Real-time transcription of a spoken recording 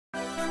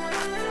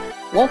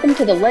Welcome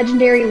to the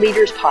Legendary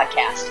Leaders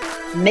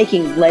Podcast,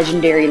 Making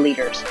Legendary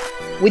Leaders,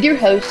 with your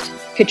host,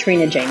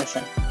 Katrina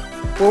Jameson,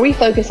 where we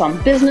focus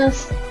on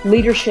business,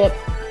 leadership,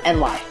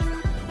 and life.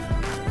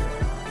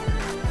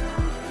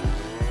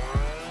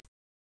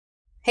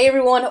 Hey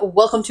everyone,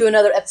 welcome to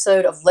another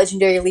episode of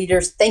Legendary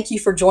Leaders. Thank you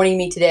for joining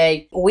me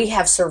today. We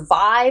have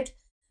survived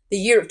the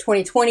year of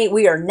 2020.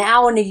 We are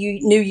now in a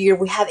new year.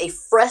 We have a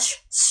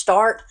fresh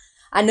start.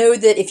 I know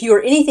that if you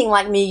are anything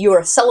like me, you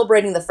are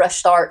celebrating the fresh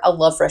start. I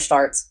love fresh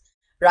starts.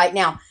 Right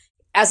now,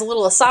 as a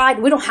little aside,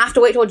 we don't have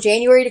to wait till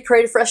January to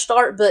create a fresh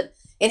start, but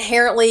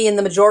inherently in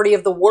the majority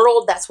of the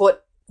world, that's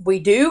what we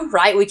do,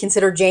 right? We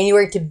consider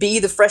January to be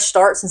the fresh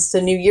start since it's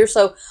a new year.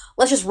 So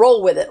let's just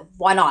roll with it.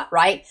 Why not,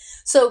 right?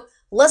 So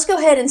let's go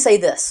ahead and say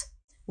this.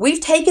 We've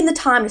taken the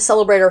time to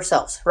celebrate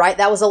ourselves, right?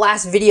 That was the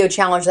last video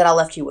challenge that I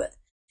left you with.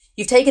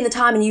 You've taken the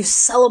time and you've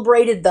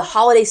celebrated the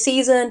holiday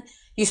season.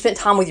 You spent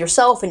time with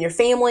yourself and your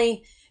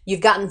family.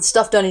 You've gotten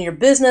stuff done in your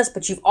business,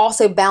 but you've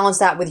also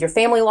balanced that with your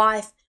family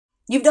life.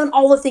 You've done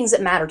all the things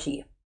that matter to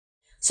you.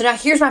 So now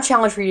here's my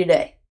challenge for you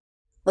today.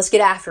 Let's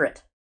get after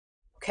it.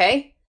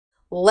 Okay?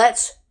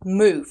 Let's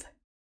move.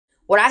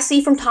 What I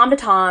see from time to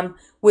time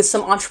with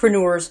some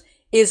entrepreneurs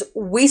is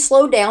we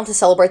slow down to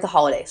celebrate the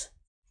holidays,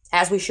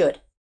 as we should.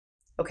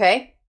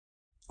 Okay?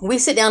 We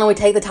sit down and we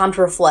take the time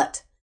to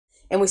reflect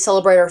and we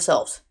celebrate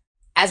ourselves,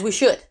 as we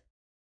should.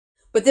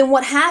 But then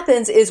what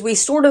happens is we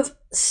sort of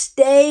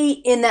stay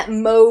in that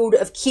mode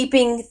of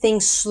keeping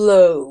things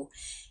slow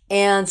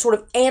and sort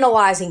of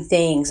analyzing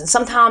things. And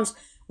sometimes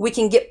we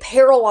can get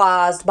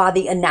paralyzed by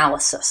the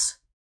analysis,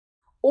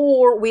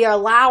 or we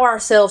allow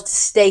ourselves to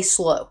stay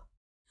slow.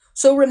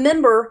 So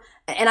remember,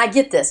 and I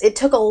get this, it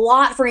took a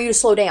lot for you to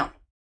slow down.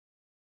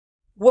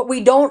 What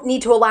we don't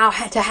need to allow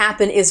to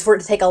happen is for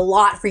it to take a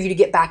lot for you to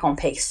get back on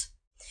pace.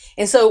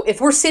 And so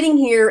if we're sitting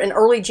here in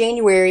early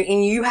January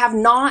and you have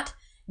not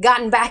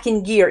gotten back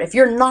in gear, if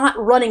you're not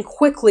running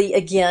quickly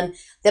again,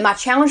 then my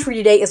challenge for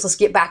you today is let's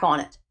get back on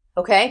it.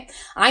 Okay?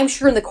 I'm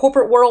sure in the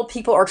corporate world,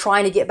 people are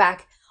trying to get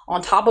back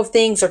on top of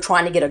things. They're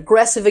trying to get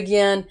aggressive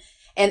again.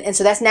 And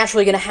so that's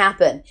naturally going to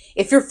happen.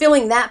 If you're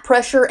feeling that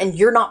pressure and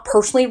you're not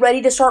personally ready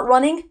to start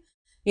running,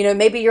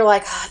 maybe you're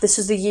like, this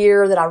is the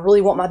year that I really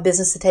want my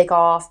business to take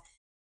off.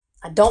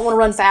 I don't want to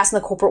run fast in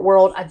the corporate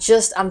world.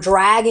 I'm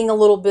dragging a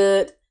little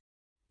bit.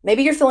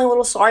 Maybe you're feeling a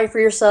little sorry for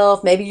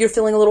yourself. Maybe you're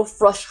feeling a little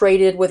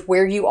frustrated with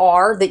where you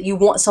are, that you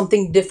want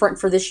something different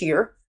for this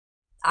year.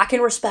 I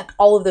can respect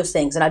all of those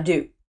things, and I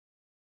do.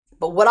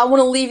 But what I want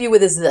to leave you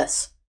with is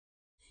this.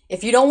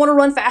 If you don't want to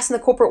run fast in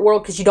the corporate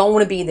world because you don't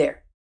want to be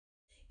there,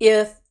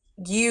 if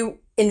you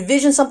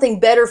envision something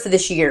better for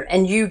this year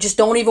and you just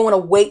don't even want to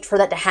wait for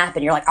that to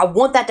happen, you're like, I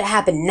want that to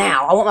happen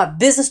now. I want my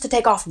business to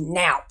take off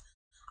now.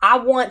 I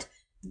want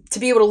to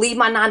be able to leave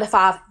my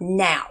 9-to-5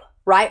 now,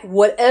 right?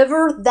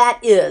 Whatever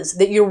that is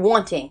that you're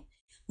wanting,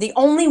 the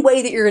only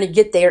way that you're going to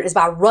get there is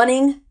by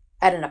running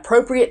at an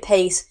appropriate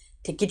pace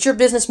to get your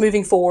business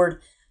moving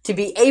forward, to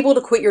be able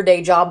to quit your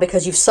day job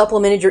because you've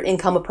supplemented your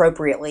income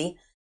appropriately,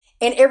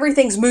 and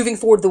everything's moving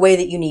forward the way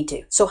that you need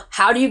to. So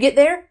how do you get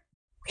there?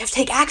 We have to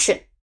take action.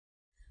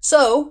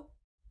 So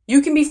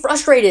you can be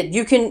frustrated.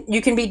 You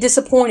can be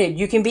disappointed.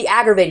 You can be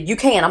aggravated. You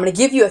can. I'm going to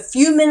give you a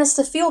few minutes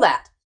to feel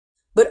that,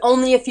 but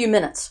only a few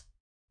minutes.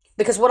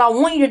 Because what I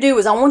want you to do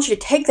is I want you to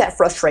take that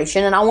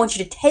frustration and I want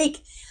you to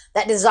take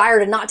that desire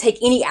to not take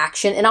any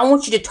action and I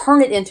want you to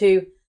turn it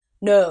into,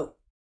 no,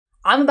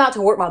 I'm about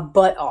to work my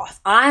butt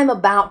off. I'm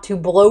about to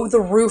blow the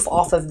roof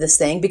off of this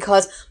thing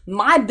because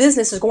my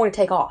business is going to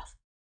take off.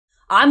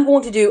 I'm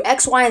going to do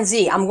X, Y, and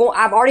Z.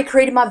 I've already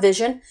created my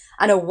vision.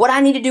 I know what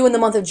I need to do in the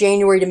month of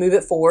January to move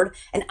it forward,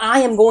 and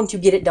I am going to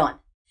get it done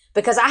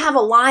because I have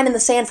a line in the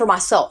sand for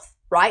myself,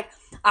 right?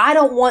 I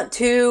don't want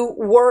to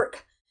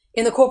work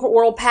in the corporate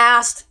world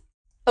past,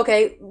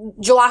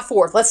 July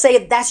 4th. Let's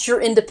say that's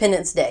your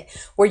Independence Day,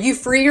 where you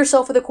free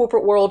yourself of the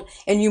corporate world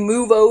and you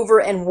move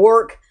over and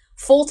work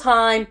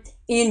full-time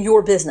in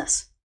your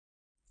business.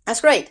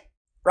 That's great,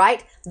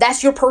 right?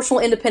 That's your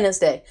personal Independence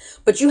Day.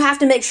 But you have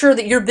to make sure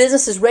that your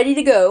business is ready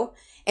to go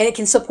and it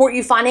can support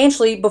you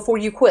financially before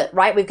you quit,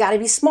 right? We've got to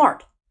be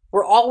smart.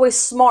 We're always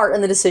smart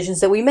in the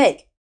decisions that we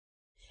make.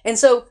 And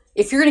so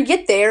if you're going to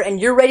get there and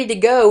you're ready to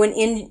go and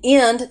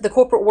end the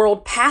corporate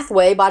world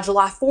pathway by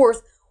July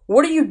 4th,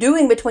 what are you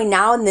doing between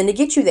now and then to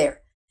get you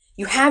there?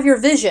 You have your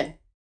vision.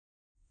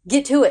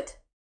 Get to it.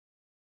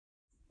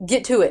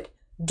 Get to it.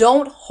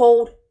 Don't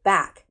hold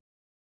back.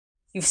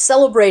 You've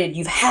celebrated.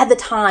 You've had the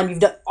time. You've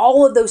done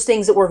all of those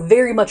things that were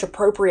very much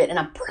appropriate, and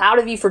I'm proud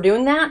of you for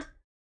doing that.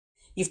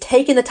 You've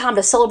taken the time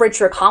to celebrate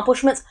your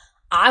accomplishments.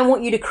 I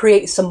want you to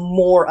create some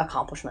more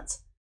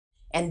accomplishments.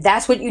 And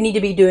that's what you need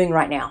to be doing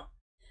right now.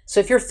 So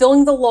if you're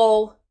feeling the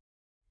lull,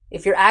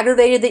 if you're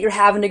aggravated that you're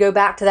having to go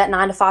back to that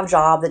 9-to-5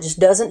 job that just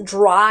doesn't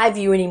drive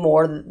you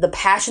anymore, the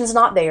passion's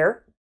not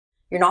there,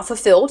 you're not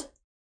fulfilled,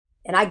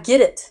 and I get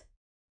it.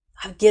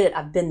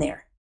 I've been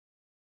there.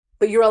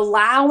 But you're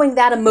allowing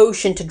that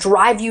emotion to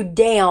drive you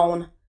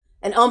down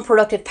an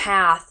unproductive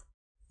path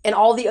in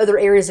all the other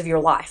areas of your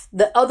life,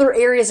 the other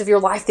areas of your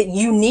life that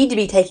you need to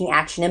be taking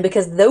action in,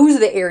 because those are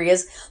the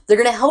areas that are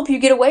going to help you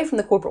get away from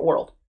the corporate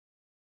world.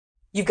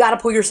 You've got to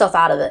pull yourself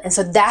out of it. And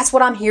so that's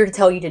what I'm here to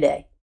tell you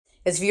today.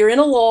 Is if you're in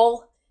a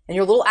lull and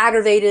you're a little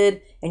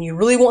aggravated and you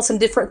really want some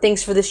different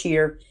things for this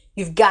year,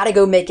 you've got to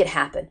go make it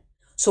happen.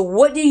 So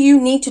what do you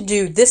need to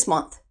do this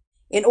month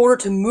in order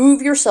to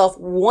move yourself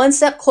one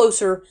step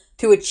closer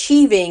to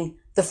achieving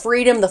the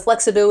freedom, the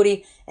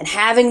flexibility, and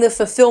having the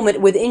fulfillment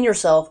within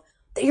yourself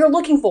that you're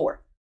looking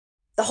for?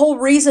 The whole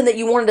reason that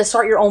you wanted to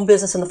start your own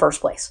business in the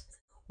first place.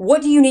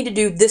 What do you need to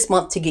do this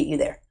month to get you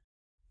there?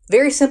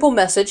 Very simple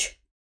message,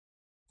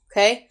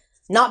 okay?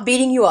 Not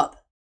beating you up.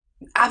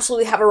 You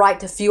absolutely have a right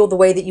to feel the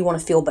way that you want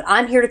to feel, but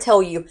I'm here to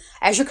tell you,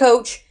 as your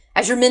coach,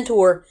 as your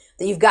mentor,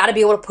 that you've got to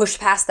be able to push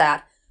past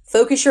that.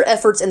 Focus your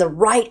efforts in the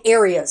right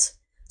areas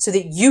so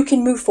that you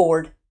can move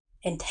forward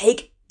and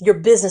take your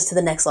business to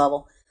the next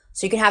level.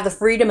 So you can have the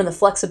freedom and the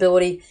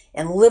flexibility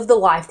and live the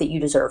life that you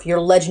deserve, your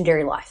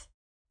legendary life.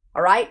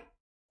 All right?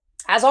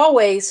 As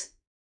always,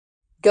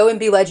 go and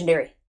be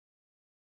legendary.